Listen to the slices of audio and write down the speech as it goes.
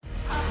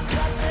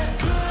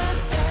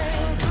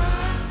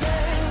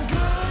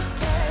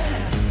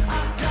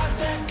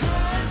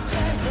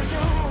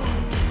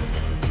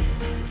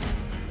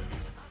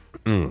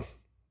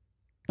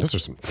Those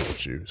are some cool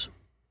shoes.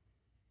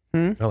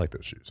 Hmm? I like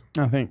those shoes.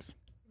 Oh, thanks.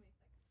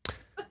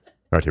 All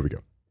right, here we go.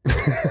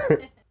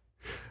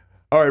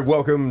 All right,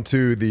 welcome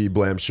to the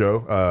Blamb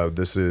Show.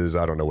 This is,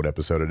 I don't know what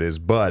episode it is,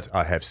 but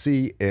I have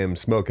CM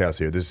Smokehouse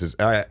here. This is,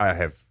 I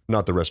have,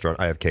 not the restaurant,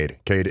 I have Cade.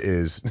 Cade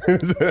is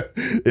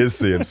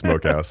CM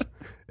Smokehouse.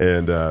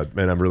 And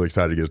man, I'm really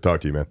excited to get to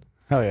talk to you, man.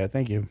 Hell yeah,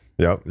 thank you.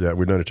 Yeah,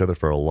 we've known each other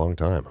for a long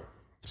time.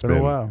 It's been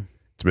a while.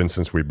 It's been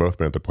since we've both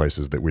been at the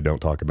places that we don't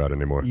talk about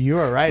anymore. You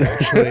are right,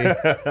 actually.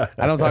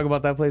 I don't talk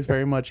about that place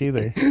very much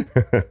either.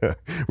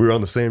 We were on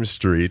the same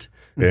street,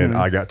 and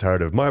I got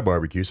tired of my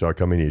barbecue, so I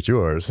come and eat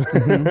yours.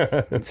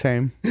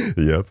 Same.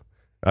 Yep.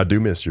 I do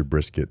miss your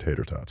brisket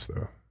tater tots,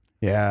 though.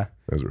 Yeah.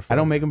 Those are fun. I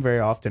don't make them very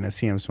often at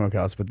CM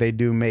Smokehouse, but they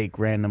do make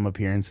random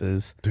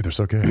appearances. Dude, they're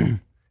so good.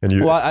 And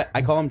you, well,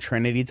 I call them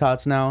Trinity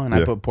Tots now, and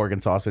I put pork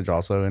and sausage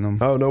also in them.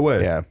 Oh, no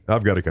way. Yeah.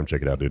 I've got to come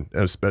check it out, dude.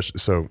 Especially,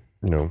 so,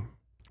 you know,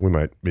 we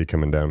might be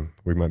coming down.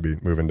 We might be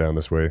moving down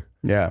this way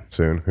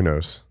soon. Who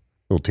knows?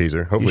 A little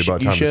teaser. Hopefully by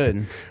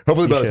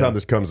the time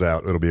this comes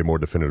out, it'll be a more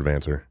definitive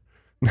answer.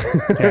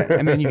 Yeah,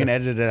 and then you can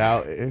edit it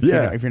out if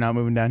you're not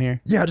moving down here.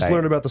 Yeah, I just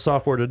learned about the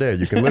software today.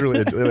 You can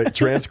literally it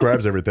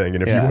transcribes everything,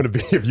 and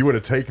if you want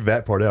to take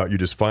that part out, you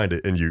just find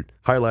it and you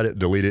highlight it,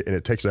 delete it, and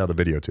it takes it out of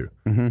the video too.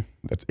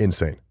 That's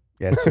insane.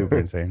 Yeah, super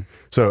insane.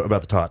 So about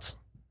the tots,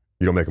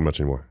 you don't make them much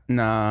anymore.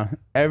 Nah,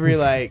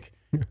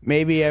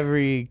 maybe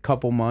every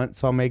couple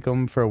months I'll make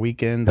them for a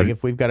weekend. Like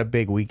if we've got a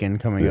big weekend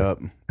coming up.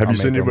 Have you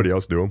seen anybody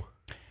else do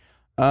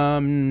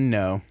them?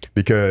 No.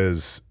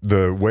 Because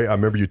the way I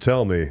remember you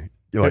telling me,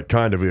 like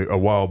kind of a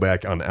while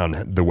back on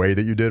the way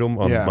that you did them,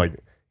 like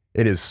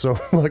it is so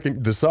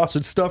fucking, the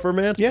sausage stuffer,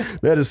 man. Yeah,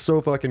 that is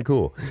so fucking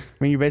cool. I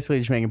mean, you're basically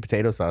just making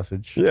potato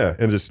sausage. Yeah,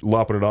 and just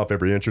lopping it off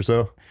every inch or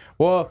so.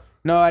 Well,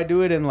 no, I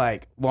do it in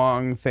like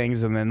long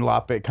things and then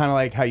lop it, kind of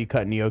like how you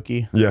cut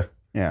gnocchi. Yeah.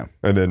 Yeah.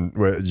 And then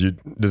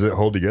does it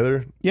hold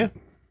together? Yeah.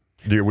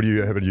 What do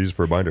you have it used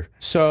for a binder?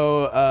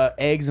 So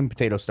eggs and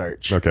potato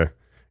starch. Okay.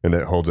 And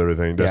that holds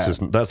everything. That's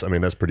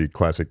that's pretty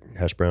classic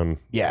hash brown.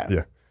 Yeah.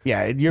 Yeah.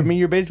 Yeah.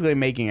 You're basically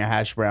making a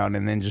hash brown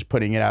and then just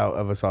putting it out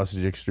of a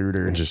sausage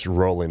extruder. And just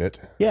rolling it.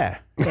 Yeah.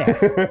 Yeah.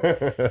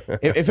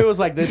 if it was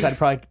like this, I'd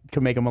probably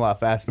could make them a lot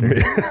faster.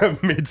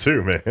 Me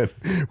too, man.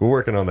 We're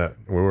working on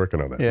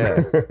that.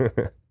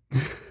 Yeah.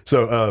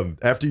 So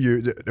after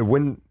you,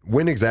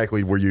 when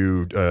exactly were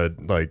you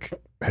like,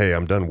 hey,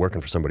 I'm done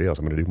working for somebody else.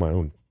 I'm going to do my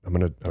own.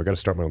 I got to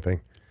start my own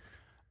thing.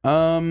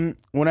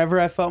 Whenever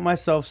I felt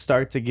myself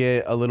start to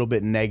get a little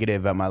bit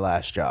negative at my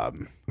last job.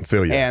 I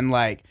feel you. And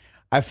like,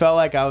 I felt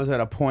like I was at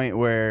a point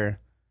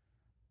where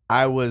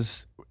I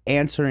was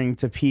answering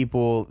to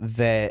people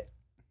that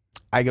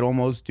I could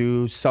almost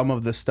do some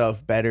of the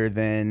stuff better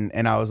than,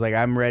 and I was like,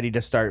 I'm ready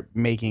to start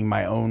making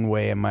my own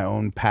way and my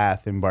own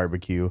path in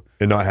barbecue.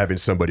 And not having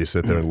somebody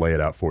sit there and lay it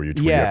out for you.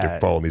 You have to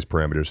follow these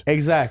parameters.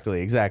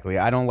 Exactly.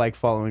 I don't like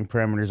following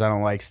parameters. I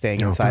don't like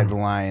staying inside the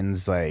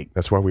lines. Like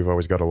that's why we've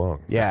always got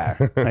along. Yeah.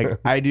 Like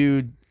I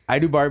do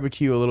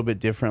barbecue a little bit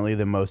differently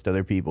than most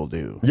other people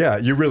do. Yeah,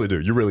 you really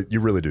do. You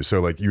really do. So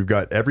like you've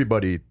got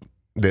everybody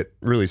that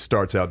really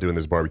starts out doing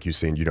this barbecue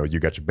scene. You know, you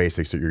got your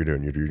basics that you're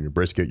doing. You're doing your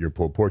brisket, your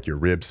pulled pork, your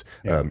ribs,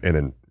 and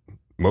then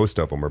most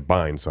of them are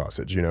buying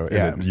sausage. You know,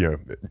 and then,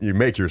 you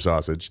make your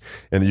sausage,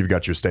 and then you've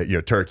got your steak,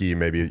 turkey,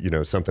 maybe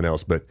something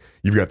else. But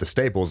you've got the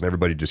staples, and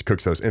everybody just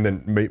cooks those. And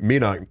then me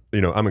not,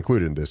 I'm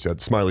included in this. At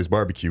Smiley's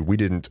Barbecue, we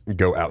didn't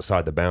go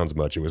outside the bounds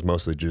much. It was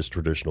mostly just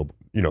traditional,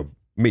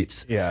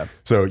 meats. Yeah.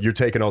 So you're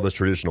taking all those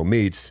traditional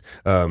meats,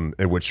 and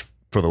which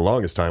for the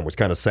longest time was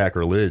kind of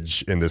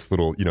sacrilege in this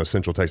little,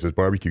 Central Texas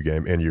barbecue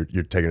game, and you're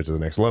taking it to the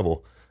next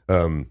level.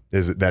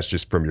 That's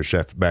just from your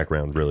chef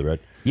background, really, right?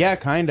 Yeah,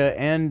 kind of.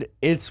 And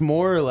it's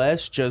more or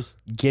less just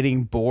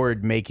getting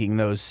bored making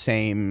those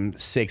same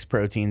 6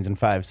 proteins and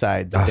 5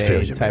 sides a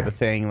day type of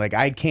thing. Like,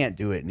 I can't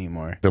do it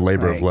anymore. The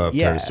labor of love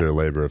turns to a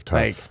labor of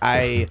tough.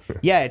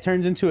 It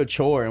turns into a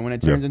chore. And when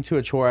it turns into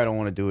a chore, I don't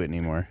want to do it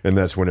anymore. And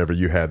that's whenever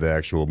you have the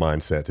actual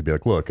mindset to be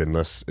like, look,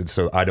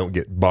 so I don't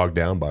get bogged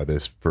down by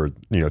this for,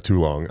 too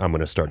long, I'm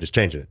going to start just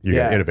changing it. You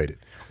got to innovate it.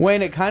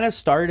 When it kind of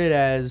started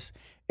as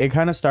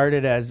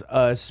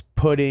us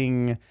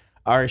putting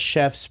our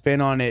chef spin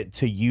on it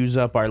to use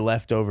up our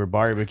leftover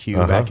barbecue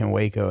back in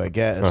Waco, I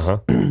guess,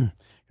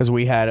 because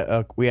we had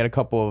a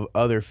couple of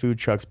other food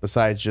trucks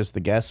besides just the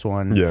guest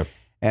one. Yeah,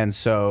 and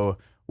so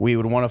we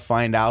would want to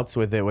find outs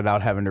with it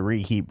without having to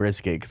reheat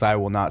brisket, because I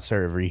will not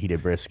serve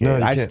reheated brisket.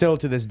 No, I still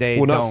to this day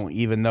don't,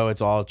 even though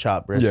it's all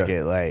chopped brisket.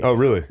 Yeah. Like, oh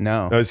really?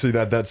 No. I see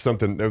that's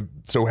something.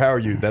 So how are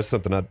you? That's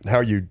something. How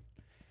are you?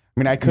 I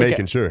mean,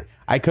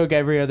 I cook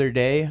every other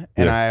day,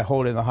 and I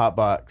hold it in the hot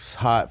box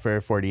hot for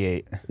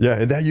 48. Yeah,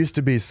 and that used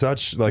to be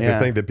such like a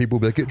thing that people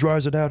would be like, it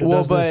dries it out.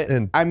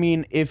 I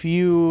mean, if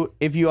you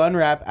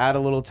unwrap, add a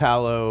little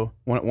tallow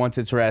once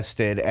it's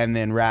rested, and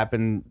then wrap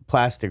in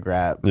plastic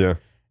wrap,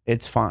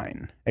 it's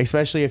fine.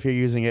 Especially if you're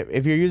using it.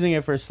 If you're using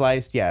it for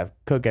sliced,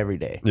 cook every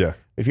day. Yeah.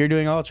 If you're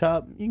doing all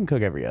chop, you can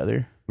cook every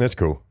other. That's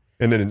cool.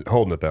 And then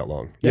holding it that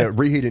long. Yeah,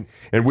 reheating.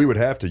 And we would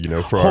have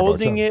to, for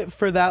holding it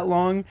for that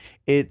long,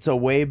 it's a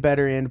way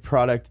better end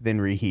product than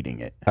reheating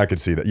it. I could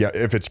see that. Yeah,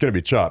 if it's going to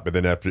be chopped, but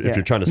then if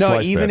you're trying to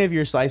slice if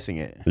you're slicing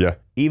it. Yeah.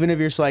 Even if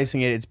you're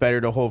slicing it, it's better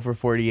to hold for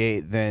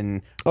 48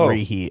 than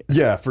reheat.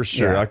 Yeah, for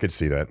sure. Yeah. I could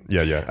see that.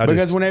 Yeah.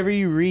 Because whenever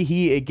you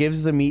reheat, it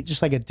gives the meat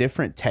just like a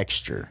different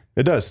texture.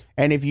 It does.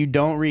 And if you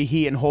don't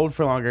reheat and hold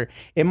for longer,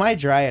 it might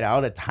dry it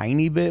out a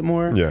tiny bit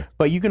more. Yeah.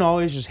 But you can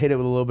always just hit it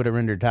with a little bit of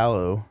rendered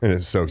tallow. And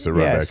it soaks it right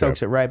back up. Yeah, it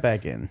soaks it right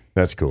back in.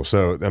 That's cool.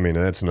 So, I mean,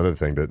 that's another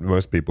thing that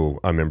most people,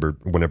 I remember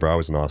whenever I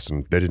was in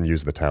Austin, they didn't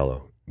use the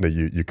tallow.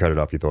 You cut it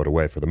off, you throw it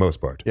away for the most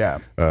part. Yeah.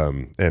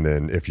 And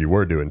then if you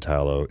were doing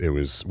tallow, it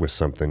was with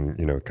something,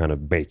 kind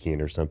of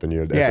baking or something,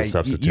 as a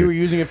substitute. You were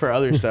using it for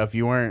other stuff.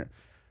 You weren't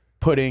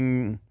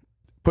putting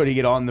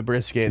it on the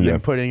brisket and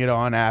then putting it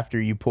on after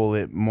you pull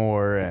it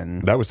more.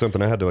 And that was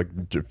something I had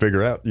to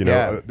figure out,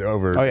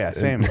 over. Oh yeah,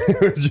 same.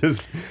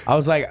 I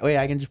was like, wait,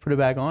 I can just put it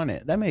back on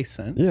it. That makes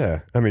sense.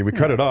 Yeah. I mean, we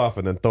cut it off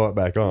and then throw it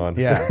back on.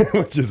 Yeah.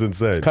 Which is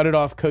insane. Cut it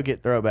off, cook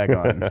it, throw it back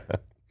on.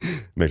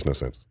 Makes no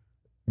sense.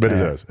 But it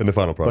does in the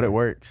final product. But it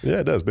works. Yeah,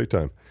 it does big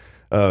time.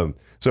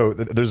 So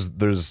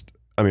there's,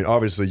 I mean,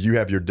 obviously you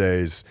have your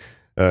days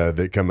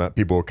that come out.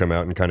 People will come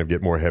out and kind of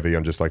get more heavy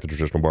on just like the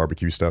traditional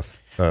barbecue stuff.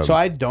 So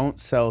I don't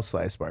sell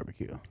sliced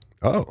barbecue.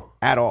 Oh,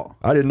 at all.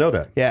 I didn't know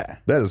that. Yeah,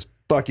 that is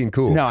fucking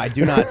cool. No, I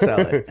do not sell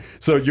it.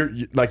 So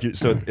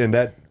and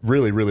that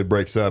really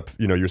breaks up.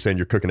 You're saying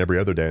you're cooking every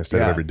other day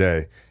instead of every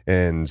day,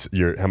 and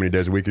how many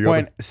days a week are you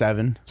going?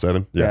 7.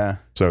 7. Yeah.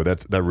 So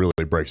that really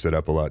breaks it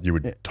up a lot. You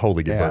would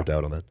totally get burnt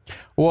out on that.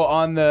 Well,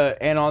 on the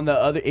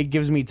other, it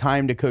gives me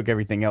time to cook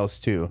everything else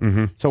too.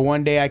 Mm-hmm. So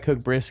one day I cook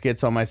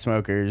briskets on my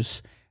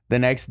smokers. The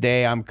next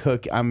day I'm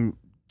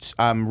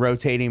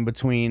rotating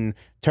between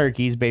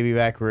turkeys, baby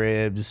back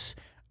ribs,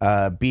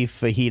 beef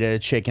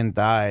fajita, chicken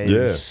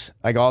thighs,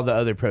 like all the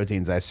other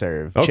proteins I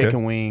serve,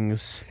 chicken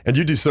wings. And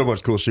you do so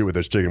much cool shit with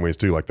those chicken wings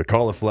too, like the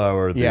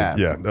cauliflower.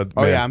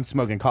 I'm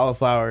smoking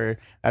cauliflower.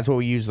 That's what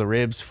we use the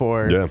ribs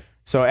for. Yeah.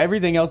 So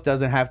everything else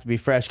doesn't have to be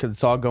fresh because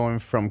it's all going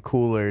from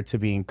cooler to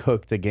being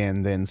cooked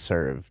again, then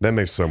served. That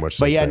makes so much sense.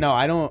 But yeah, no,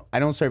 I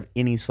don't serve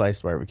any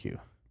sliced barbecue.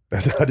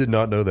 I did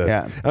not know that.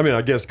 Yeah. I mean,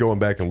 I guess going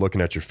back and looking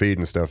at your feed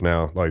and stuff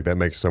now, like that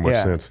makes so much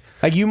sense.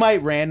 Like you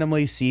might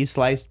randomly see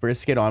sliced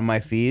brisket on my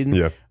feed.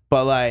 Yeah.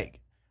 But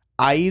like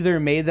I either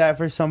made that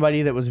for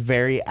somebody that was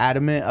very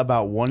adamant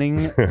about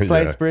wanting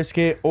sliced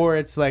brisket, or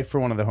it's like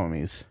for one of the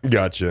homies.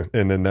 Gotcha.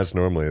 And then that's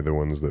normally the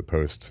ones that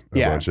post a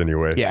bunch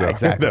anyway. Yeah, so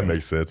exactly. That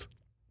makes sense.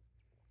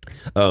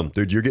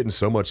 Dude, you're getting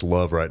so much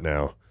love right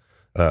now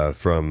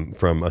from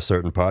a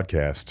certain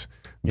podcast.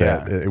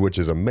 Which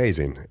is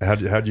amazing. How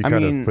do you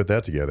kind of put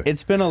that together?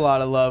 It's been a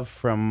lot of love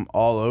from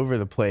all over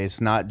the place,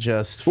 not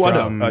just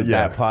from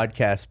that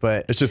podcast,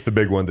 but it's just the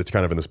big one that's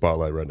kind of in the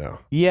spotlight right now.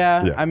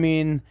 Yeah. I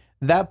mean,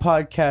 that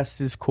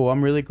podcast is cool.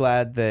 I'm really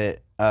glad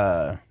that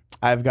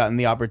I've gotten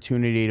the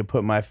opportunity to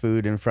put my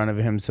food in front of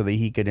him so that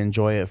he could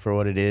enjoy it for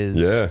what it is.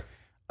 Yeah.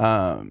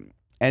 And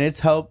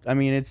it's helped. I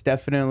mean, it's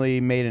definitely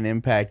made an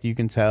impact. You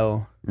can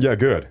tell. Yeah,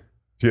 good.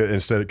 Yeah,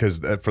 because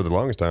for the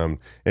longest time,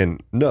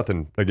 and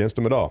nothing against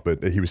him at all,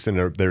 but they were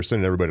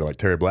sending everybody like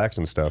Terry Blacks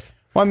and stuff.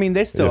 Well, I mean,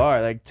 they still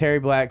are. Like Terry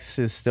Blacks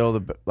is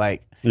still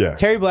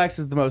Terry Blacks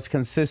is the most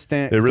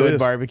consistent good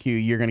barbecue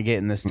you're gonna get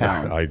in this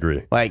town. I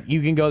agree. Like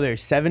you can go there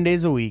 7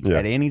 days a week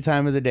at any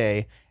time of the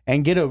day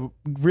and get a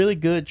really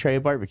good tray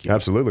of barbecue.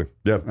 Absolutely.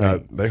 Yeah.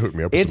 They hooked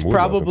me up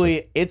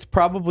with it's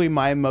probably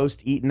my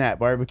most eaten at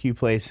barbecue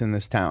place in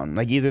this town.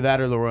 Like either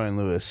that or Leroy and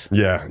Lewis.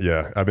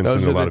 Yeah. I've been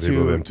sending a lot of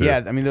people to them too.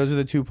 Yeah, I mean those are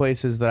the two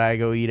places that I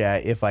go eat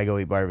at if I go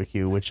eat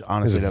barbecue, which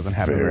honestly doesn't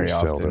happen very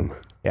seldom.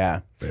 often. Yeah.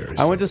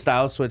 I went to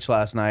Style Switch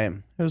last night.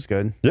 It was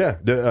good. Yeah.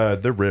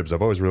 Their ribs.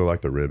 I've always really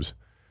liked their ribs.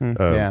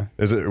 Yeah.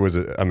 Was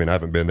it I mean, I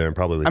haven't been there in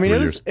probably 3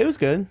 years. It was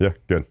good. Yeah,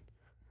 good.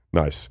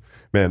 Nice.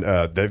 Man,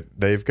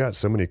 they've got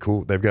so many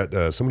so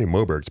many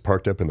Mobergs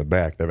parked up in the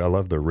back. I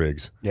love their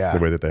rigs. Yeah. The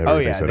way that they have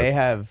everything set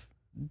up.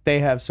 They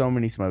have so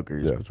many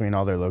smokers between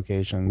all their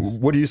locations.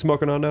 What are you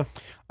smoking on now?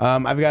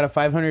 I've got a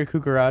 500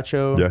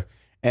 Cucaracho. Yeah.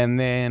 And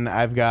then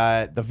I've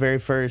got the very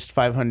first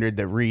 500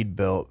 that Reed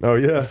built. Oh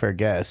yeah. For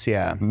guests,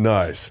 yeah.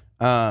 Nice.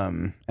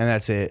 And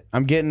that's it.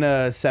 I'm getting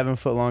a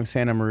 7-foot-long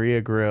Santa Maria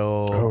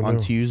grill on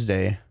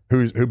Tuesday.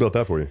 Who built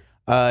that for you?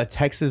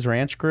 Texas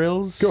Ranch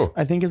Grills. Cool.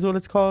 I think is what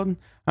it's called.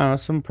 I don't know,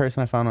 some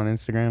person I found on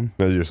Instagram.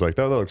 And you're just like,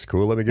 oh, that looks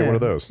cool. Let me get one of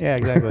those. Yeah,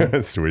 exactly.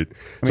 That's sweet.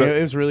 I mean,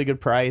 it was a really good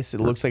price.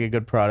 It looks like a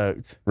good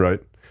product. Right.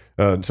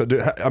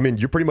 I mean,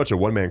 you're pretty much a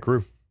one-man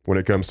crew when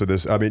it comes to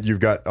this. I mean, you've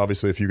got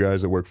obviously a few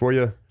guys that work for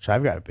you. So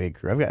I've got a big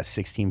crew. I've got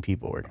 16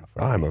 people working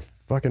for me. I'm a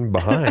fucking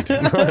behind.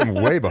 I'm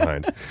way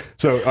behind.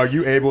 So are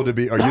you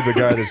the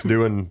guy that's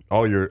doing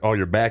all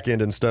your back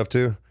end and stuff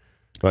too?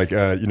 Like,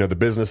 the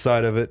business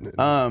side of it?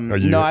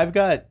 No, I've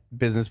got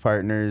business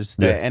partners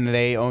and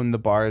they own the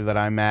bar that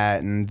I'm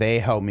at, and they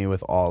help me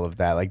with all of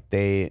that. Like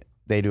they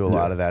do a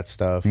lot of that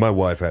stuff. My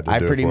wife had to do it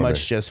for me. I pretty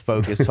much just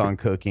focus on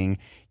cooking.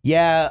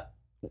 Yeah,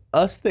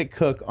 us that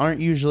cook aren't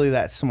usually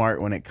that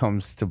smart when it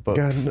comes to book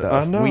God, stuff.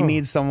 I know. We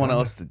need someone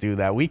else to do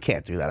that. We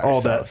can't do that All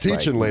ourselves. that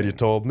teaching lady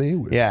told me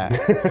was, Yeah.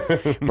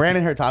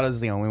 Brandon Hurtado is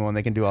the only one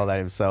that can do all that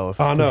himself.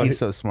 Oh, no, he's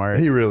so smart.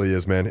 He really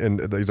is, man.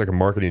 And he's like a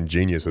marketing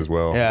genius as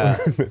well. Yeah.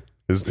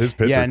 his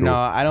pits are cool.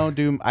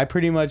 No, I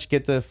pretty much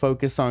get to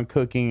focus on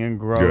cooking and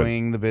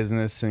growing the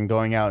business and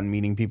going out and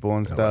meeting people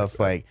and stuff.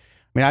 Like,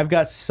 I mean, I've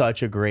got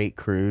such a great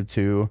crew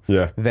too.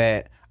 Yeah.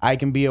 That I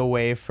can be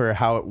away for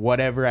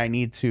whatever I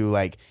need to,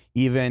 like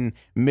even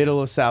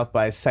middle of South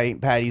by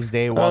St. Patty's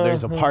Day while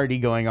there's a party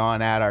going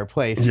on at our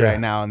place right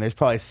now, and there's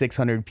probably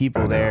 600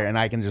 people there, and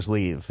I can just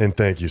leave. And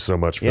thank you so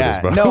much for this,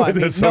 bro. No, I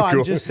mean, That's so cool.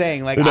 I'm just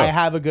saying, like, I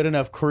have a good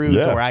enough crew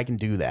to where I can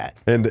do that.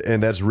 And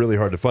that's really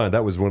hard to find.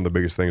 That was one of the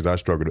biggest things I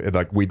struggled with.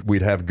 Like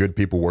we'd have good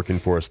people working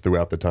for us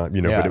throughout the time,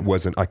 but it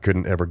wasn't. I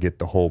couldn't ever get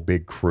the whole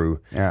big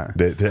crew.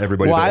 To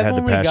everybody that had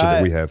the passion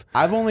that we have.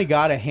 I've only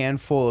got a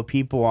handful of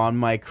people on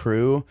my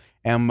crew.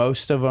 And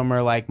most of them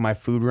are like my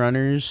food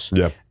runners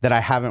that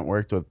I haven't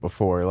worked with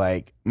before.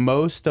 Like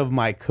most of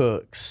my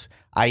cooks,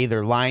 I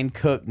either line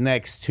cooked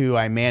next to,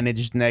 I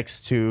managed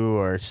next to,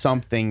 or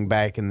something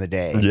back in the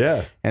day.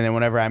 Yeah. And then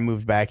whenever I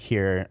moved back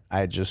here,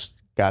 I just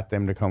got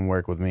them to come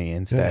work with me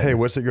instead. Yeah, hey,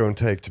 what's it going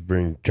to take to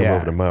come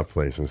over to my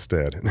place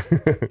instead?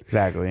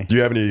 Exactly. Do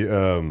you have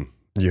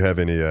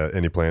any?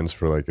 Any plans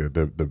for like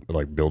the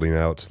like building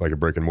out like a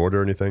brick and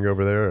mortar or anything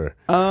over there?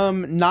 Or?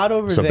 Not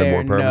over Something there,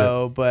 more permanent?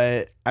 no.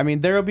 But I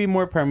mean, there'll be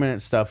more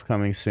permanent stuff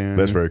coming soon.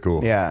 That's very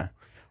cool. Yeah,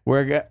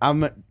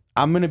 I'm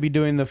gonna be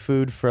doing the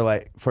food for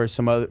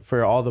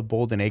all the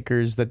Bolden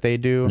Acres that they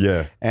do.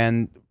 Yeah,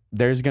 and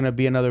there's gonna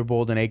be another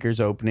Bolden Acres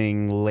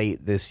opening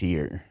late this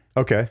year.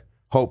 Okay,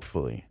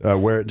 hopefully.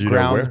 Where do you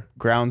know where?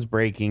 Ground's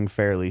breaking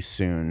fairly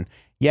soon.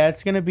 Yeah,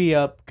 it's going to be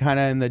up kind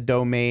of in the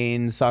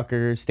Domain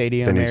Soccer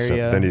Stadium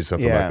area. They need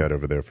something like that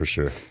over there for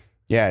sure.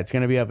 Yeah, it's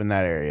going to be up in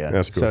that area.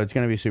 That's cool. So it's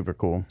going to be super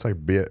cool. It's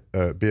like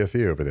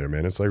BFE over there,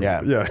 man. It's like,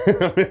 yeah.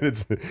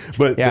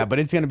 but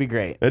it's going to be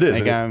great. It is.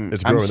 Like, I'm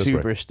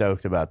super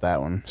stoked about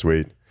that one.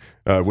 Sweet.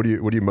 What are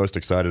you most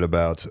excited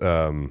about?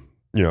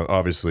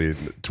 Obviously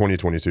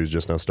 2022 has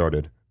just now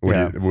started.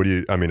 Are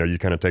you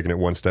kind of taking it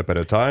one step at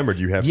a time, or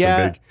do you have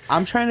some big?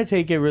 I'm trying to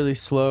take it really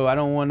slow. I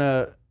don't want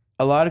to.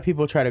 A lot of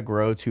people try to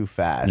grow too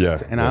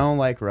fast, and I don't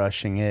like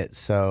rushing it,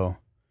 so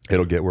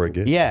it'll get where it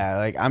gets. Yeah,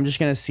 like I'm just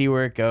gonna see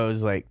where it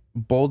goes. Like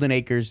Bolden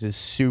Acres is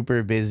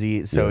super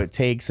busy, so it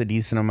takes a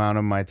decent amount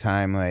of my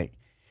time. Like,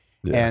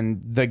 and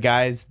the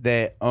guys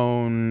that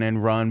own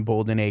and run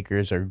Bolden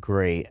Acres are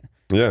great.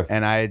 Yeah,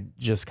 and I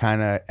just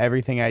kind of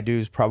everything I do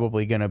is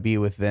probably gonna be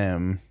with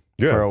them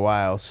for a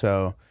while.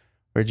 So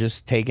we're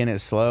just taking it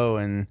slow,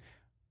 and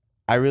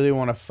I really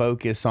want to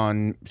focus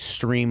on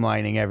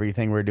streamlining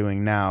everything we're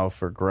doing now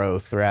for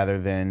growth rather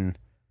than.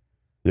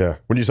 Yeah.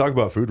 When you talk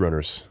about food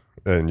runners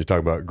and you talk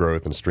about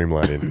growth and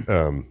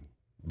streamlining,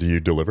 do you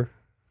deliver?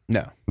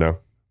 No. No?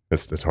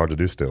 It's hard to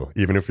do still,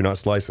 even if you're not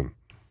slicing.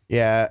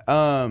 Yeah.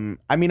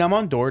 I mean, I'm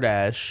on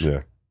DoorDash.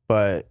 Yeah.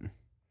 But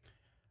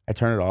I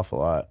turn it off a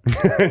lot.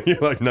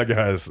 You're like, no,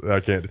 guys, I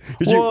can't.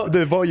 Well,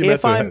 the volume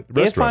at the restaurant.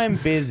 If I'm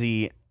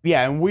busy.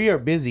 Yeah, and we are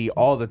busy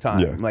all the time.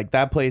 Yeah. Like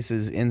that place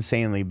is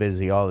insanely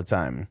busy all the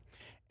time.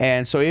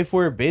 And so if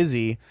we're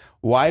busy,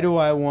 why do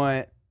I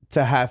want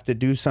to have to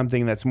do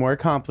something that's more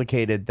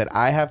complicated that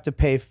I have to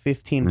pay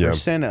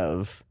 15%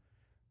 of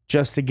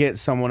just to get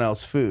someone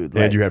else food?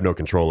 Like, and you have no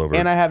control over it.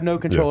 And I have no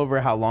control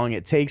over how long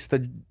it takes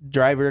the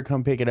driver to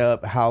come pick it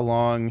up, how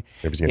long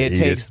it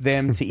takes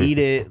them to eat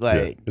it.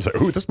 Like, it's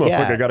like, ooh, this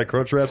motherfucker got a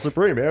Crunchwrap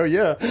Supreme. Hell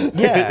yeah.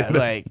 Yeah,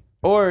 like,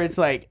 or it's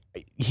like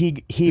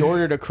he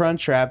ordered a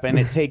Crunchwrap and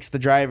it takes the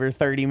driver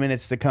 30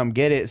 minutes to come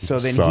get it, so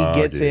then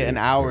he gets it an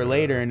hour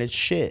later and it's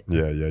shit.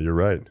 Yeah, you're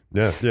right.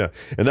 Yeah.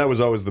 And that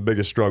was always the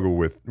biggest struggle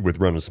with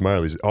running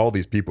Smiley's. All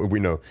these people, we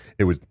know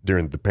it was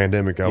during the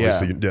pandemic,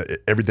 obviously,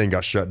 everything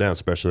got shut down,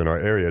 especially in our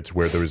area, to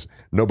where there was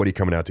nobody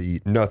coming out to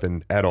eat,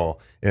 nothing at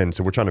all. And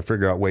so we're trying to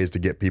figure out ways to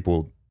get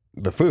people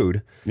the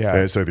food,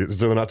 and so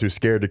they're not too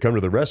scared to come to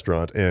the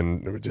restaurant,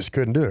 and we just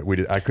couldn't do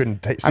it. I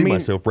couldn't see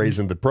myself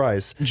raising the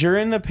price.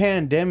 During the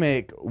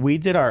pandemic, we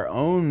did our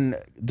own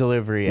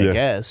delivery, I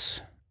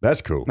guess.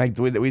 That's cool. Like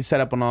we set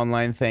up an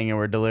online thing and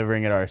we're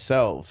delivering it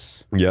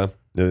ourselves. Yeah,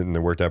 and it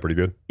worked out pretty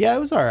good. Yeah, it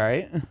was all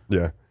right.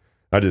 Yeah,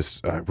 I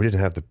just we didn't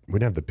have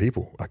the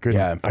people. I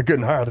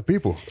couldn't hire the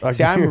people.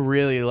 See, I'm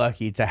really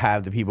lucky to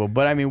have the people,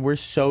 but I mean, we're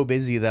so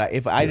busy that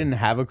if I didn't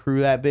have a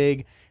crew that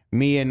big,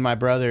 me and my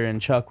brother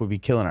and Chuck would be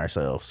killing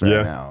ourselves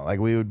right now.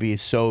 Like, we would be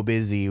so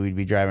busy, we'd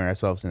be driving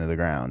ourselves into the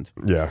ground.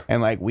 Yeah. And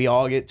like, we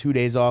all get 2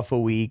 days off a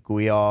week.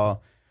 The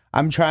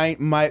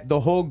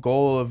whole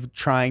goal of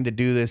trying to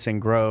do this and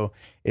grow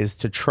is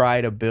to try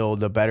to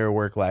build a better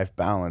work-life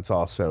balance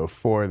also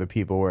for the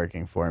people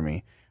working for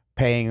me,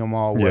 paying them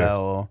all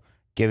well,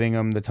 giving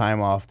them the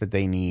time off that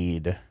they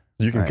need.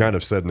 You can kind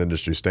of set an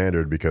industry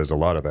standard because a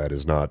lot of that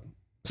is not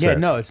set. Yeah,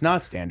 no, it's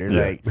not standard.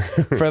 Like,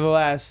 for the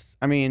last,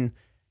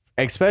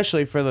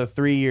 especially for the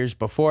 3 years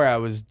before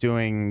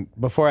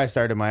I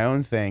started my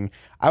own thing,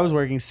 I was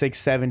working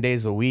 6-7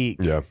 days a week.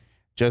 Yeah.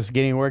 just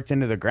getting worked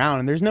into the ground,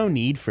 and there's no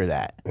need for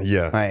that.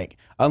 Yeah. Like,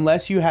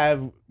 unless you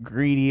have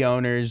greedy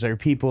owners or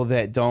people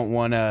that don't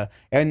want to,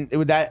 and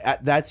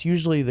that's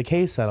usually the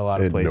case at a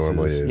lot of It places.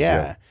 normally is,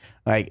 yeah.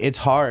 Like, it's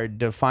hard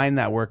to find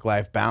that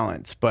work-life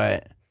balance,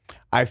 but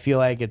I feel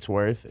like it's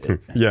worth it.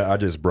 Yeah, I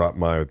just brought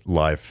my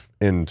life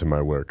into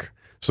my work.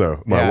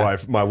 So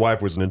my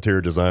wife was an interior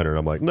designer. And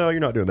I'm like, no, you're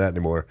not doing that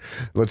anymore.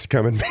 Let's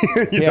come and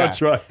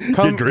try.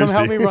 Come get greasy.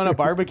 help me run a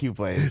barbecue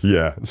place.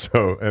 Yeah.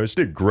 So she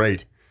did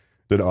great,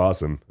 did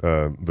awesome.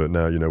 But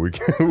now we.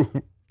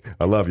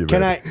 I love you,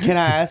 man. Can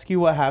I ask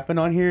you what happened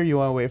on here? You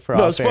want to wait for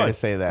off air to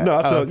say that? No,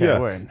 I'll tell you. Yeah.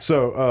 Word.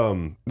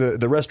 So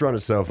the restaurant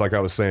itself, like I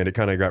was saying, it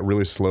kind of got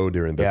really slow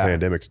during the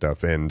pandemic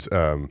stuff, and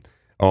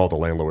all the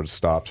landlords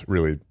stopped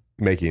really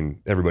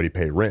making everybody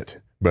pay rent.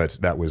 But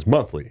that was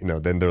monthly.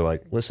 Then they're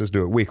like, let's just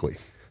do it weekly.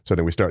 So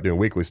then we start doing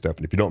weekly stuff,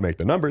 and if you don't make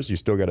the numbers, you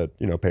still got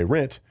to pay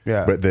rent.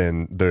 Yeah. But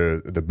then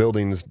the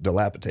buildings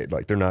dilapidate,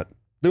 like they're not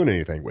doing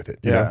anything with it.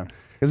 You know?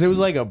 Because it was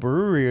like a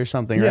brewery or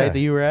something, right, that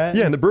you were at?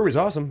 Yeah, and the brewery's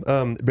awesome.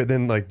 But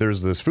then like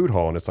there's this food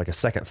hall, and it's like a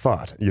second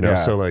thought,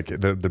 So like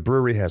the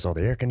brewery has all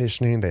the air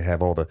conditioning, they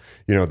have all the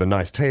the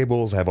nice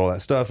tables, have all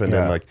that stuff, and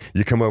then like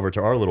you come over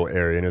to our little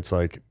area, and it's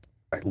like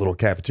a little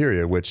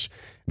cafeteria, which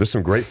there's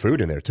some great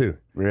food in there too.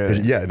 Really?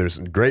 Yeah, there's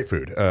great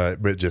food.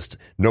 But just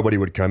nobody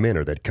would come in,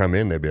 or they'd come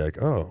in, they'd be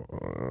like, oh.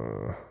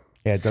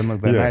 Yeah, it doesn't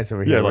look that nice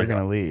over here. Yeah, we're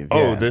gonna leave.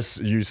 Oh,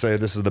 you say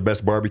this is the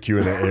best barbecue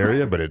in the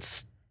area, but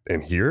it's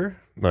in here.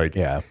 Like,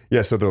 yeah.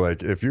 So they're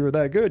like, if you were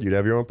that good, you'd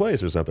have your own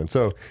place or something.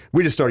 So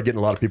we just started getting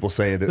a lot of people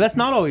saying that. But that's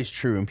not always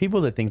true, and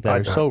people that think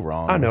that are so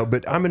wrong. I know,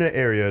 but I'm in an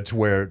area to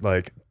where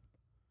like.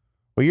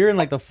 Well, you're in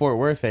like the Fort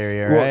Worth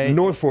area, right? Well,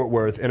 North Fort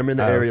Worth, and I'm in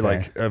the area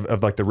like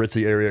of like the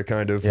ritzy area,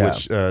 kind of. Yeah.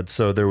 Which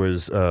so there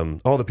was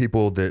all the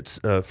people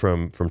that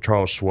from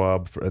Charles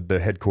Schwab, their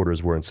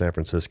headquarters were in San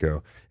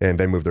Francisco, and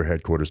they moved their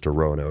headquarters to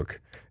Roanoke,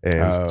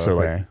 and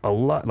like a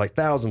lot, like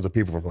thousands of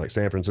people from like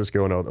San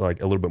Francisco and like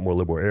a little bit more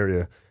liberal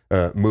area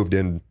moved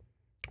in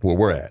where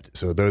we're at.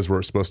 So those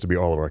were supposed to be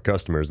all of our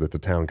customers that the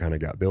town kind of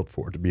got built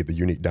for, to be the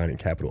unique dining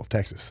capital of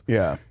Texas.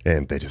 Yeah,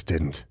 and they just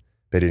didn't.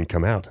 They didn't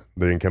come out.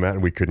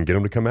 And we couldn't get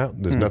them to come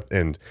out. There's nothing,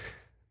 and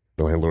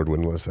the landlord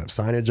wouldn't let us have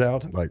signage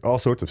out, like all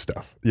sorts of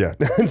stuff. Yeah,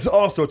 it's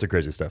all sorts of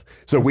crazy stuff.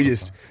 So we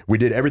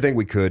did everything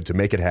we could to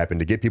make it happen,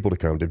 to get people to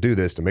come, to do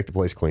this, to make the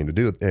place clean, to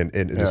do it, and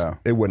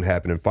it wouldn't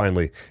happen. And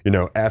finally,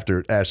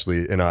 after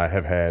Ashley and I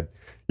have had,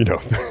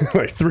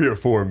 like 3 or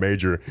 4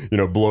 major,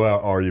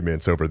 blowout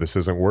arguments over this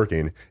isn't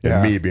working,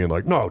 and me being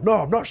like, no,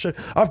 I'm not sure.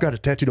 I've got a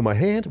tattoo to my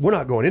hand. We're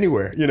not going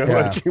anywhere.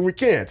 Like we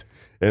can't.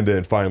 And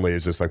then finally,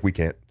 it's just like we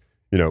can't.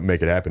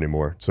 Make it happen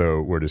anymore.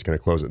 So we're just going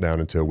to close it down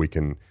until we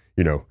can,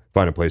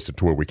 find a place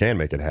to where we can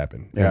make it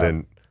happen. Yeah. And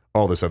then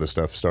all this other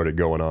stuff started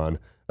going on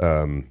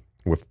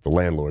with the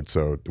landlord.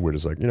 So we're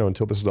just like,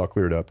 until this is all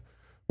cleared up,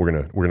 we're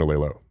gonna lay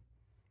low,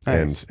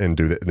 nice. and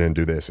do that, and then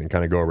do this, and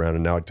kind of go around.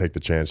 And now I take the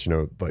chance,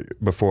 like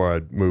before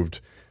I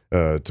moved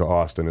to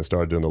Austin and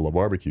started doing the La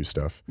Barbecue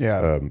stuff.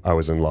 Yeah, I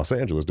was in Los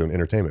Angeles doing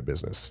entertainment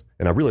business,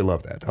 and I really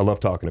love that. I love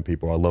talking to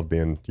people. I love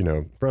being, in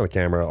front of the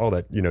camera, all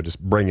that,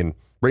 just bringing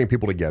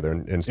people together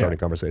and starting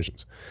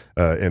conversations.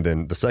 And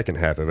then the second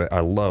half of it,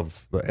 I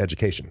love the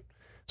education.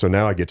 So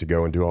now I get to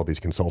go and do all these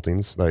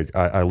consultings. Like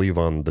I leave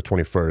on the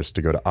 21st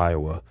to go to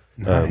Iowa,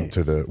 nice.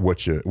 To the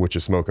what you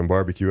smoke and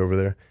barbecue over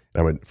there.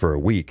 And I went for a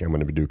week. I'm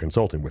going to do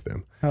consulting with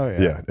them. Oh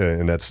yeah. Yeah,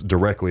 and that's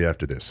directly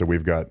after this. So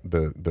we've got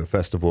the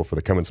festival for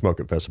the Come and Smoke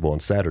It festival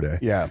on Saturday.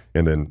 Yeah.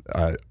 And then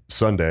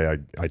Sunday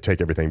I take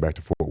everything back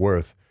to Fort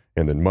Worth.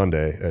 And then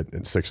Monday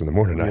at 6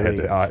 a.m, I head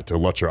to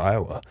Lutcher,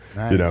 Iowa.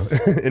 Nice.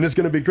 And it's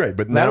going to be great.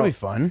 But that'll be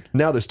fun.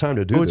 Now there's time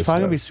to do this. It's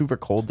probably going to be super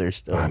cold there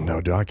still. I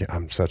know, dude.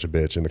 I'm such a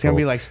bitch in the cold. It's going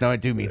to be like snowing.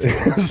 Do me too.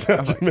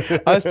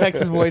 Us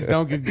Texas boys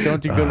don't do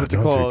good with the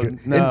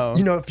cold. No.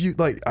 And, if you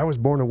I was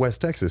born in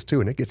West Texas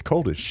too, and it gets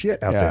cold as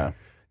shit out there.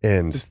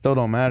 And it still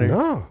don't matter.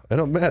 No, it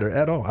don't matter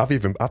at all. I've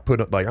put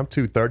up I'm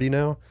 230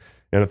 now,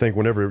 and I think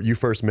whenever you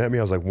first met me,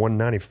 I was like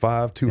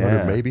 195,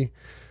 200 maybe.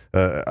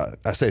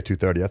 I say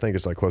 230. I think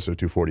it's like closer to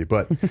 240,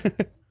 but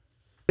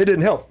it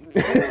didn't help.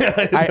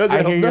 I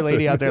hear your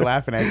lady out there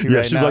laughing at you right now.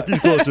 Yeah, she's like, you're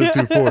closer to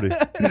 240.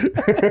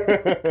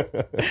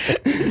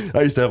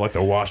 I used to have like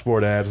the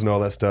washboard abs and all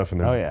that stuff,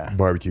 and then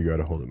barbecue got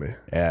a hold of me.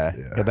 Yeah.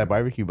 Got that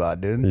barbecue bod,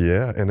 dude.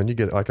 Yeah, and then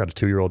I got a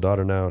 2-year-old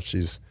daughter now.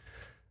 She's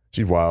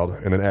wild.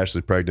 And then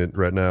Ashley's pregnant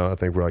right now. I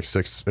think we're like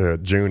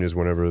June is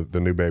whenever the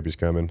new baby's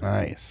coming.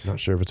 Nice.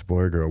 Not sure if it's a boy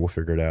or girl. We'll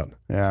figure it out.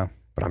 Yeah.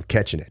 But I'm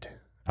catching it.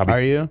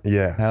 Are you?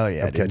 Yeah. Hell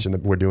yeah, I'm catching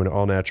we're doing it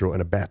all natural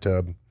in a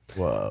bathtub.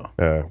 Whoa.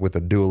 With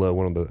a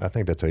doula, I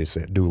think that's how you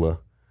say it, doula.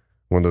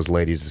 One of those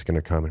ladies is going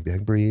to come and be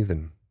like, breathe,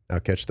 and I'll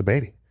catch the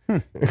baby.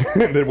 And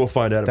then we'll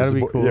find out if it's a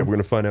boy. Cool. Yeah, we're going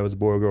to find out if it's a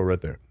boy or girl right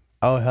there.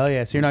 Oh, hell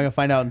yeah. So you're not going to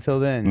find out until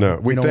then? No.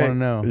 We don't want to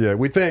know. Yeah,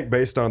 we think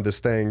based on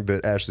this thing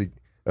that Ashley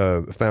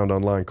found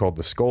online called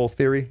the skull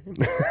theory.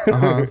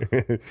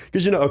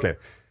 Because,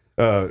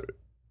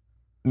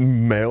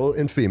 male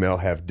and female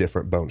have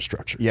different bone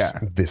structures. Yeah.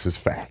 This is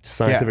fact.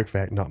 Scientific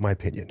fact, not my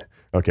opinion.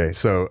 Okay,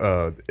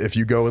 so if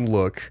you go and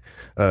look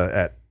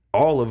at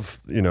all of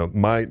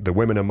the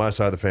women on my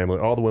side of the family,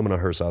 all the women on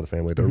her side of the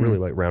family, they're really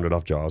like rounded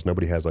off jaws.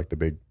 Nobody has like the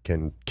big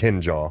kin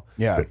jaw.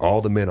 Yeah. But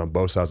all the men on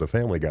both sides of the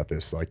family got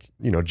this like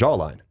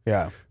jawline.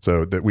 Yeah.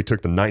 So that we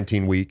took the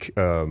 19-week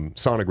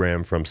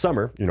sonogram from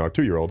Summer, our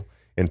 2-year-old,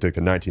 and took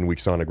the 19-week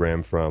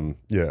sonogram from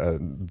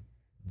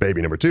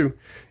baby number 2,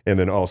 and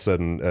then all of a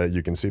sudden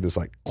you can see this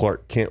like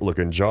Clark Kent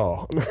looking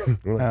jaw.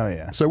 Oh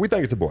yeah. So we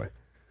think it's a boy.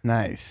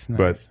 Nice.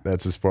 But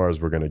that's as far as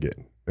we're gonna get.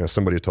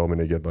 Somebody told me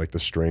to get like the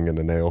string and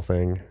the nail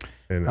thing,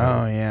 and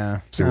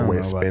see what way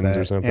it spins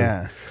or something.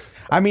 Yeah.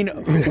 I mean,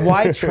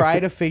 why try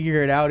to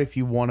figure it out if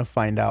you want to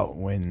find out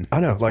when I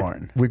know, it's like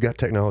born? we've got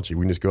technology.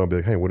 We can just go and be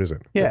like, hey, what is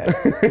it? Yeah.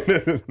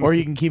 Or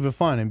you can keep it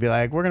fun and be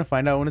like, we're gonna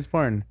find out when it's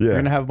born. Yeah. We're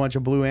gonna have a bunch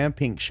of blue and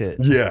pink shit.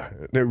 Yeah,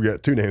 we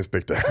got 2 names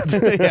picked out.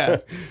 Yeah.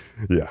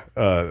 Yeah.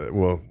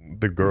 Well,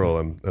 the girl,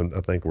 and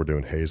I think we're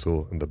doing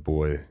Hazel, and the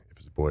boy, if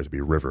it's a boy, to be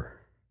River.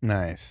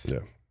 Nice. Yeah.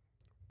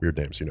 Weird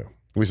names, At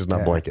least it's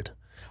not Blanket.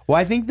 Well,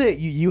 I think that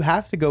you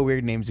have to go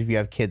weird names if you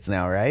have kids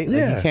now, right? Like,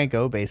 Yeah. you can't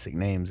go basic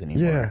names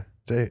anymore. Yeah.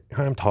 Say,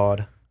 hi, I'm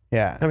Todd.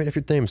 Yeah. I mean, if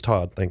your name's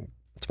Todd, think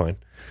it's fine.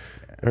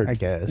 Or, I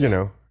guess. I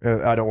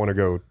don't want to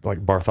go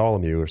like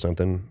Bartholomew or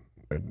something.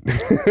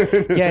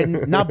 Yeah,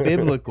 not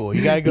biblical.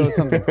 You got to go with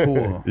something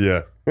cool.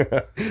 Yeah.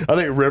 I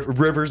think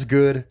River's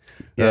good.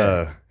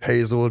 Yeah.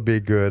 Hazel would be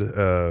good.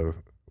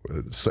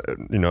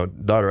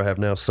 Daughter I have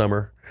now,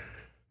 Summer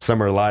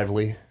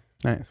Lively.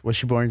 Nice. Was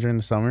she born during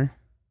the summer?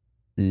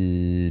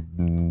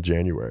 In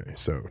January,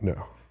 so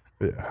no.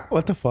 Yeah.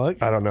 What the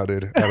fuck? I don't know,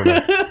 dude. I don't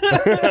know.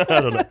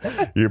 I don't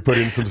know. You're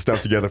putting some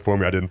stuff together for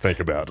me I didn't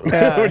think about.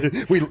 Yeah.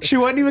 She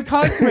wasn't even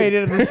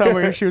consummated in the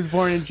summer if she was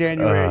born in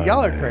January.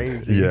 Y'all are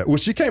crazy. Yeah. Well,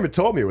 she came and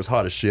told me it was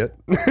hot as shit.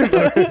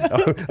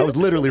 I was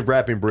literally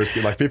wrapping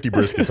brisket, like 50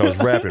 briskets. I was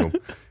wrapping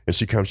them. And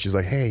she comes, she's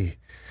like, hey,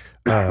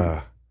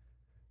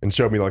 and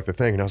showed me like the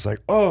thing. And I was like,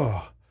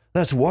 oh,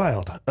 that's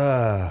wild.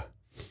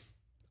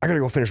 I gotta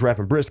go finish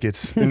wrapping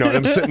briskets.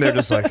 I'm sitting there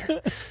just like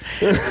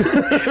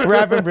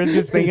wrapping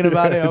briskets, thinking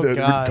about it. Oh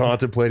God,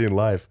 contemplating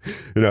life.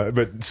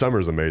 But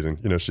Summer's amazing.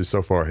 She's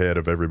so far ahead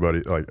of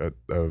everybody, like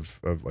of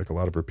like a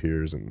lot of her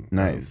peers. And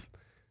nice.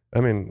 I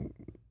mean,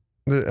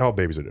 all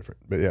babies are different,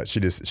 but yeah,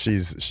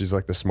 she's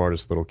like the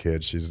smartest little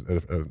kid. She's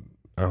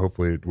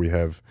hopefully we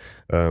have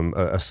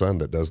a son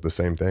that does the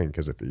same thing,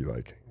 because if he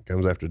like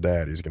comes after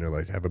dad, he's gonna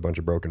like have a bunch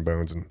of broken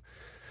bones and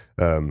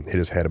hit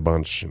his head a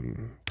bunch,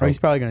 and he's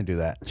probably gonna do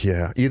that.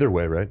 Yeah, either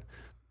way, right?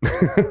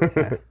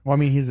 Yeah. Well, I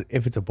mean,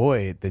 if it's a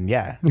boy, then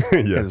yeah,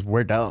 because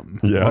we're dumb.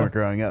 Yeah, when we're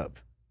growing up.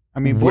 I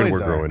mean, when boys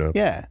we're growing up.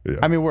 Yeah.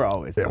 I mean, we're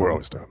always dumb. Yeah, we're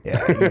always dumb.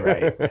 Yeah, you're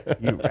right.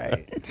 You're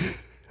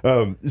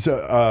right.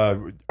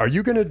 So, are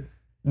you gonna,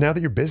 now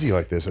that you're busy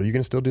like this, are you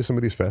gonna still do some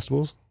of these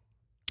festivals?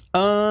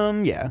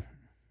 Yeah.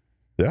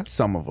 Yeah.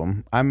 Some of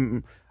them.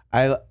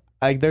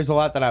 There's a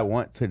lot that I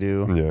want to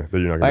do. Yeah, that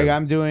you're not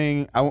gonna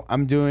do.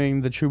 I'm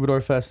doing the Troubadour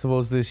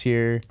festivals this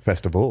year.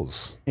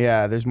 Festivals.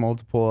 Yeah, there's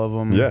multiple of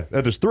them. Yeah,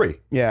 there's 3.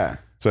 Yeah.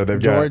 So they've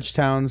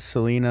Georgetown,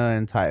 Selena,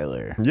 and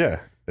Tyler. Yeah,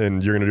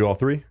 and you're gonna do all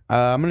 3?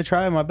 I'm gonna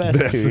try my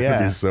best to. Yeah,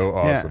 that'd be so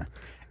awesome. Yeah.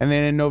 And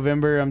then in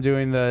November, I'm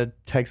doing the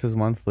Texas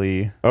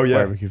Monthly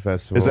Barbecue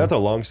Festival. Is that the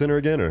Long Center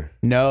again, or?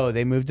 No,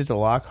 they moved it to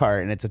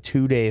Lockhart, and it's a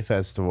 2-day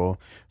festival.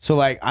 So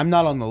like, I'm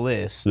not on the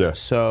list. Yeah.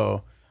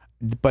 So.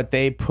 But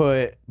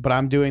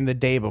I'm doing the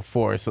day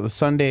before. So the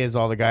Sunday is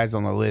all the guys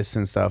on the list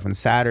and stuff. And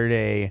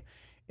Saturday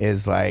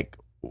is like,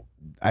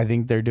 I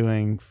think they're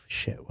doing,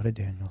 what did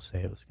Daniel say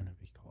it was going to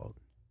be called?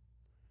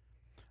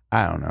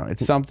 I don't know.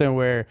 It's something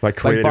where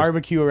like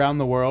barbecue around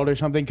the world or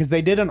something. Cause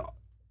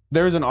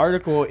there was an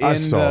article in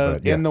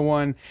the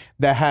one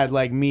that had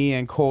like me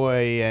and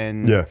Coy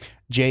and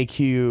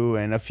JQ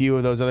and a few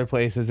of those other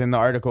places in the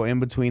article in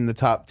between the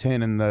top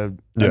 10 and the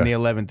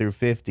 11 through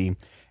 50.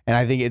 And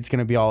I think it's going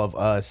to be all of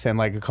us and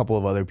like a couple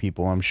of other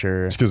people, I'm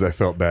sure. It's because I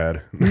felt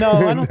bad. No,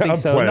 I don't think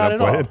so. Not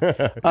at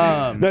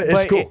all. No,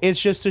 it's cool.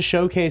 It's just to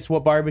showcase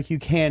what barbecue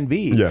can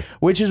be,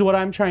 which is what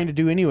I'm trying to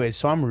do anyway.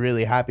 So I'm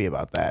really happy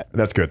about that.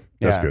 That's good.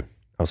 That's good.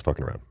 I was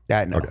fucking around.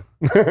 Yeah, no.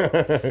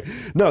 Okay.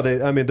 No,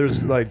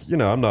 there's like, I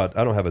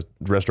don't have a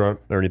restaurant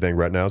or anything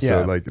right now.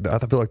 So like, I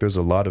feel like there's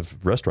a lot of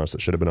restaurants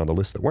that should have been on the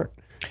list that weren't,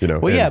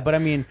 Well, yeah, but I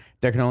mean,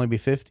 there can only be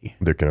 50.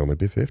 There can only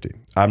be 50.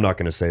 I'm not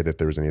going to say that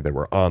there's any that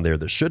were on there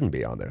that shouldn't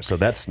be on there. So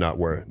that's not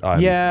where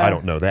I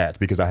don't know that,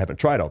 because I haven't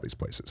tried all these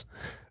places.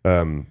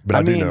 But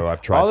I do know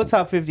I've tried all the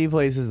top 50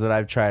 places that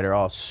I've tried are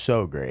all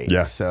so great.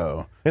 Yeah.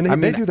 So and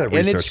they do that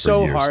research, and it's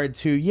so for years. hard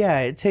to. Yeah,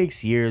 it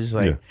takes years.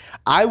 Like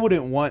I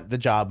wouldn't want the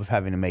job of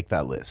having to make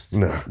that list.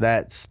 No,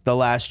 that's the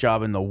last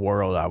job in the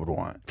world I would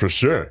want, for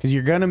sure. Because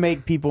you're gonna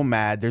make people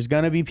mad. There's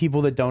gonna be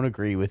people that don't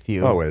agree with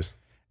you. Always.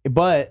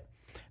 But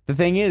the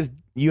thing is,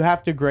 you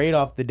have to grade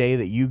off the day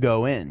that you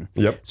go in.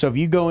 Yep. So if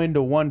you go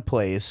into one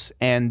place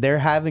and they're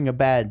having a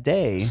bad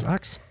day,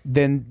 sucks.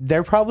 Then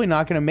they're probably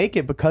not going to make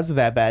it because of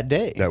that bad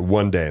day. That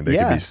one day, and they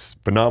could be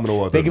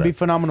phenomenal. They could be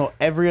phenomenal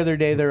every other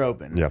day they're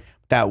open. Yeah.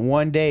 that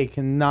one day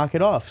can knock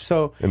it off.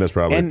 So And that's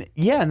probably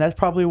and that's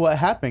probably what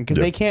happened, because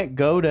Yep. they can't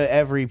go to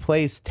every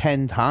place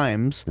 10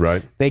 times.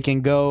 right. They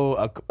can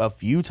go a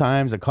few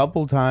times, a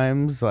couple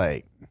times.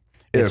 Like,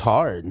 it's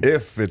hard.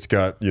 If it's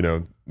got,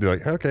 they're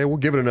like, okay, we'll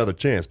give it another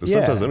chance. But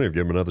sometimes they don't even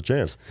give them another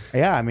chance.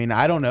 Yeah, I mean,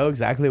 I don't know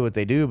exactly what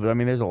they do, but I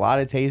mean, there's a lot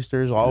of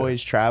tasters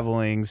always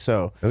traveling.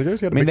 So I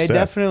mean, they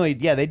definitely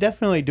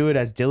do it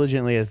as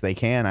diligently as they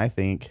can, I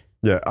think.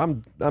 Yeah,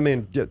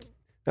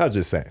 I was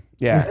just saying.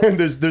 Yeah.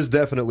 there's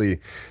definitely,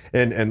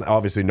 and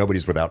obviously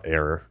nobody's without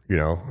error,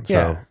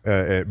 So,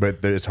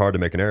 but it's hard to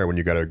make an error when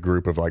you got a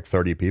group of like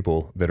 30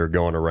 people that are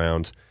going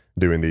around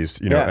doing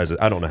these, as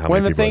I don't know how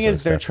many people. When the thing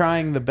is, they're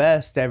trying the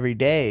best every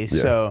day,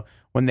 so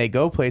when they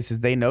go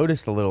places, they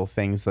notice the little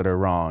things that are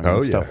wrong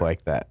and stuff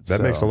like that.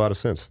 That makes a lot of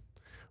sense.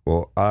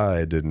 Well,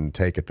 I didn't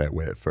take it that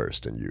way at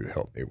first, and you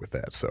helped me with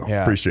that, so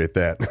appreciate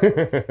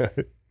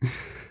that.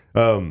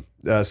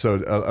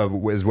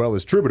 As well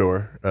as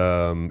Troubadour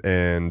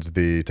and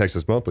the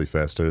Texas Monthly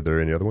Fest, are there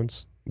any other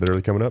ones that are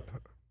coming up?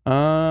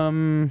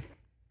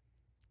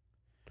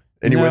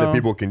 Anywhere that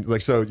people can,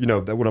 like, so,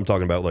 what I'm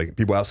talking about, like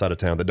people outside of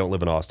town that don't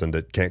live in Austin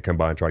that can't come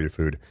by and try your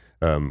food,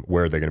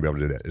 where are they going to be able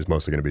to do that? It's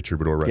mostly going to be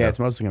Troubadour right now? Yeah, it's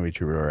mostly going to be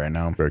Troubadour right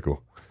now. Very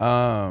cool.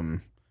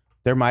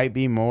 There might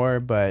be more,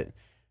 but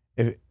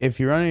if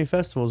you run any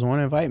festivals and want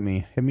to invite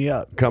me, hit me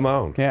up. Come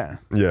on. Yeah.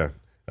 Yeah.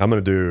 I'm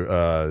going to do,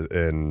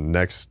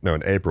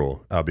 in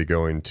April, I'll be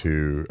going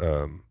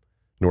to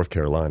North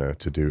Carolina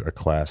to do a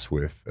class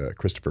with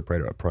Christopher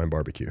Prato at Prime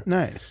Barbecue.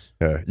 Nice.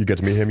 You get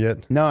to meet him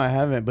yet? No, I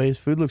haven't, but his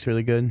food looks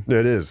really good.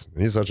 It is.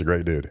 He's such a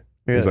great dude.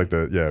 Really? He's like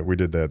we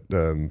did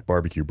that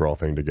barbecue brawl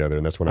thing together,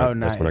 and that's when I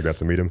got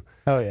to meet him.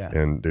 Oh yeah.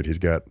 And dude, he's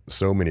got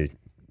so many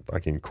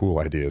fucking cool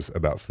ideas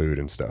about food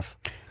and stuff.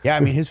 Yeah, I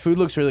mean, his food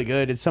looks really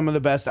good. It's some of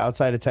the best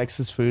outside of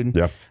Texas food.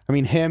 Yeah. I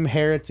mean, him,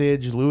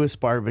 Heritage, Lewis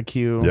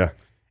Barbecue. Yeah.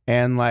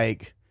 And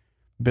like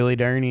Billy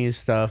Durney's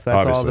stuff.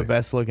 That's Obviously. all the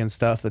best looking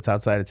stuff that's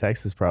outside of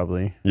Texas,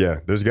 probably.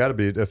 Yeah, there's got to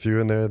be a few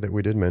in there that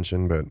we did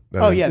mention, but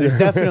there's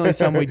definitely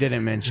some we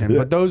didn't mention.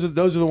 But those are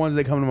the ones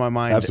that come to my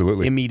mind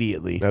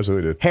immediately.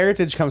 Absolutely.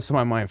 Heritage comes to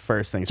my mind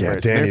first things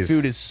first. Their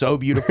food is so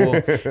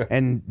beautiful,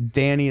 and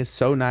Danny is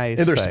so nice.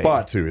 And their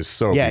spot too is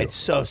so beautiful. It's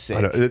so sick.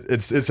 I know.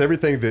 It's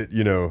everything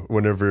that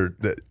whenever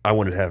that I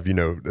wanted to have,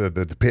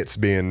 the pits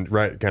being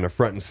right kind of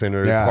front and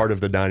center, part of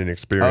the dining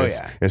experience,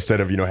 instead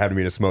of having to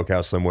be in a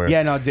smokehouse somewhere.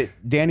 Yeah, no,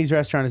 Danny's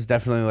restaurant is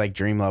definitely like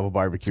dream level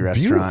barbecue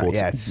restaurant. Beautiful.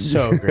 Yeah, it's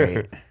so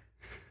great.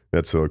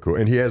 That's so cool.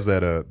 And he has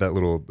that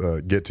little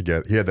get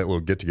together. He had that little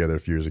get together a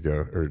few years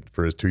ago, or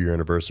for his 2-year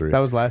anniversary. That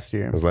was last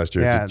year.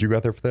 Yeah. Did you go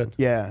out there for that?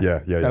 Yeah.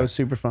 Yeah. That was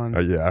super fun.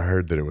 Yeah, I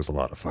heard that it was a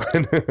lot of fun.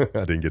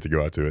 I didn't get to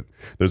go out to it.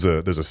 There's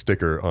a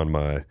sticker on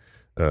my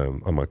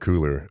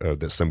cooler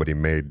that somebody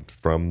made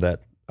from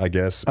that, I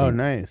guess. Oh,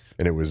 nice.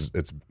 And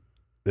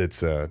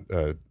it's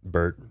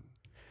Bert.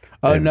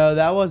 Oh, no,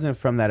 that wasn't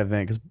from that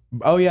event.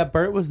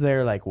 Bert was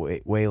there like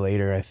way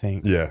later, I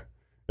think. Yeah.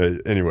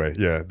 Anyway,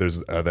 there's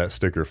that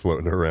sticker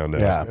floating around now.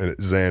 Yeah. And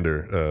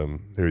Xander,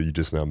 who you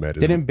just now met.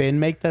 Didn't Ben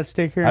make that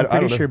sticker? I'm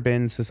pretty sure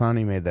Ben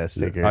Sassani made that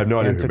sticker. Yeah, I have no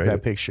idea who took made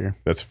that picture.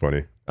 That's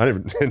funny.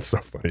 It's so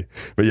funny.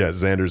 But yeah,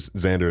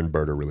 Xander and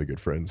Bert are really good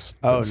friends.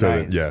 Oh,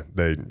 so nice.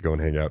 They go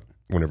and hang out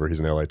whenever he's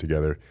in LA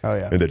together. Oh,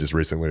 yeah. And they just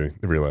recently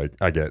were like,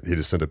 he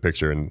just sent a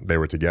picture and they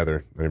were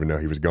together. I didn't even know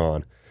he was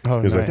gone. Oh,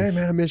 he was nice. like, hey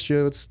man, I miss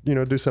you. Let's,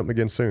 do something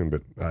again soon.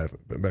 But I've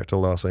been back to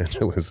Los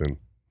Angeles and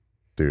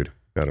dude,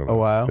 I don't know. A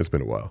while. It's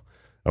been a while.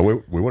 We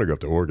want to go up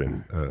to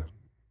Oregon.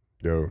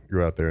 Go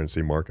out there and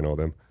see Mark and all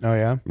them. Oh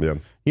yeah.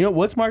 Yeah.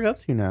 What's Mark up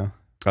to now?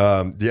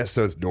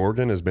 So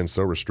Oregon has been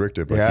so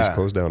restrictive. Like he's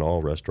closed down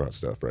all restaurant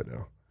stuff right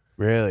now.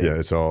 Really? Yeah,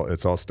 it's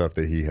all stuff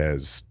that he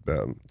has.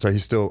 So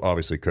he's still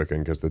obviously cooking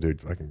because the dude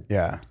fucking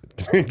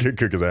can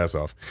cook his ass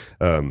off.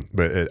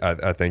 But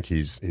I think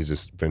he's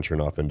just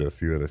venturing off into a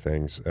few other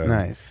things.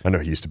 Nice. I know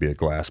he used to be a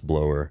glass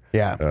blower.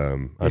 Yeah.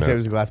 He said he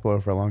was a glass blower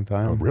for a long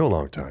time. A real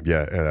long time.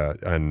 Yeah.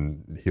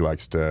 And he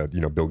likes to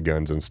build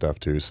guns and stuff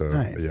too. So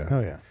nice. yeah. Oh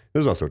yeah.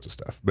 There's all sorts of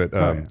stuff, but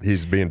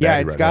he's being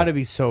daddy it's right got now. to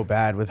be so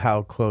bad with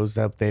how closed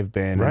up they've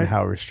been and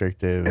how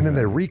restrictive. And then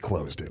they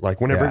reclosed it.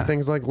 Like whenever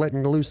everything's like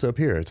letting loose up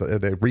here,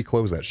 they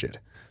reclose that shit.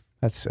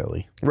 That's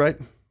silly. Right?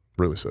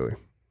 Really silly.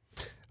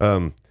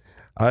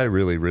 I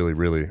really, really,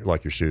 really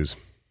like your shoes.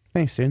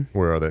 Thanks, dude.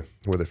 Where are they?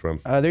 Where are they from?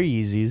 They're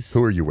Yeezys.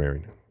 Who are you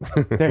wearing?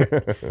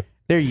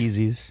 They're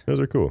Yeezys. Those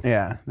are cool.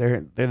 Yeah,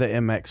 they're the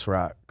MX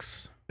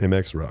Rocks.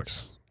 MX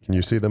Rocks. Can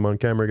you see them on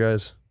camera,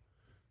 guys?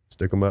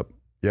 Stick them up.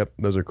 Yep,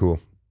 those are cool.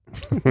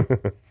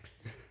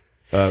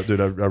 Dude,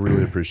 I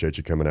really appreciate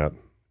you coming out.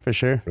 For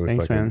sure. Really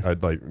Thanks, man.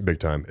 I'd like big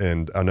time.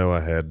 And I know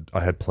I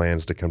had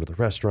plans to come to the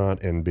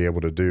restaurant and be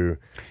able to do,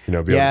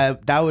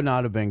 that would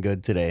not have been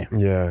good today.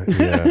 Yeah.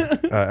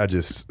 I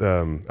just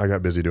I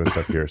got busy doing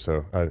stuff here,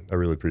 so I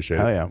really appreciate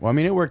it. Oh yeah. Well, I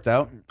mean, it worked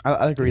out.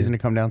 I like a reason to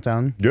come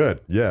downtown.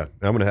 Good. Yeah.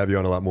 I'm gonna have you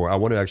on a lot more. I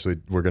want to actually.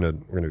 We're gonna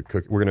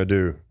cook. We're gonna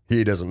do.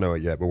 He doesn't know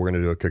it yet, but we're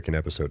gonna do a cooking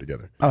episode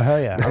together. Oh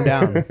hell yeah, I'm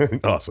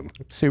down. Awesome.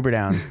 Super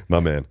down.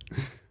 My man.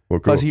 Well,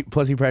 cool.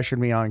 Plus he pressured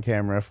me on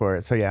camera for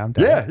it. So yeah, I'm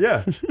done.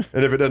 Yeah.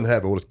 And if it doesn't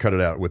happen, we'll just cut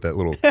it out with that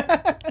little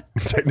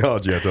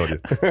technology I told you.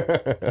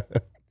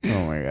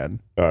 Oh my God.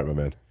 All right, my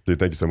man. Dude,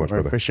 thank you so much,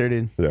 brother. For sure,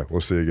 dude. Yeah,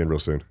 we'll see you again real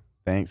soon.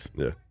 Thanks.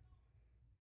 Yeah.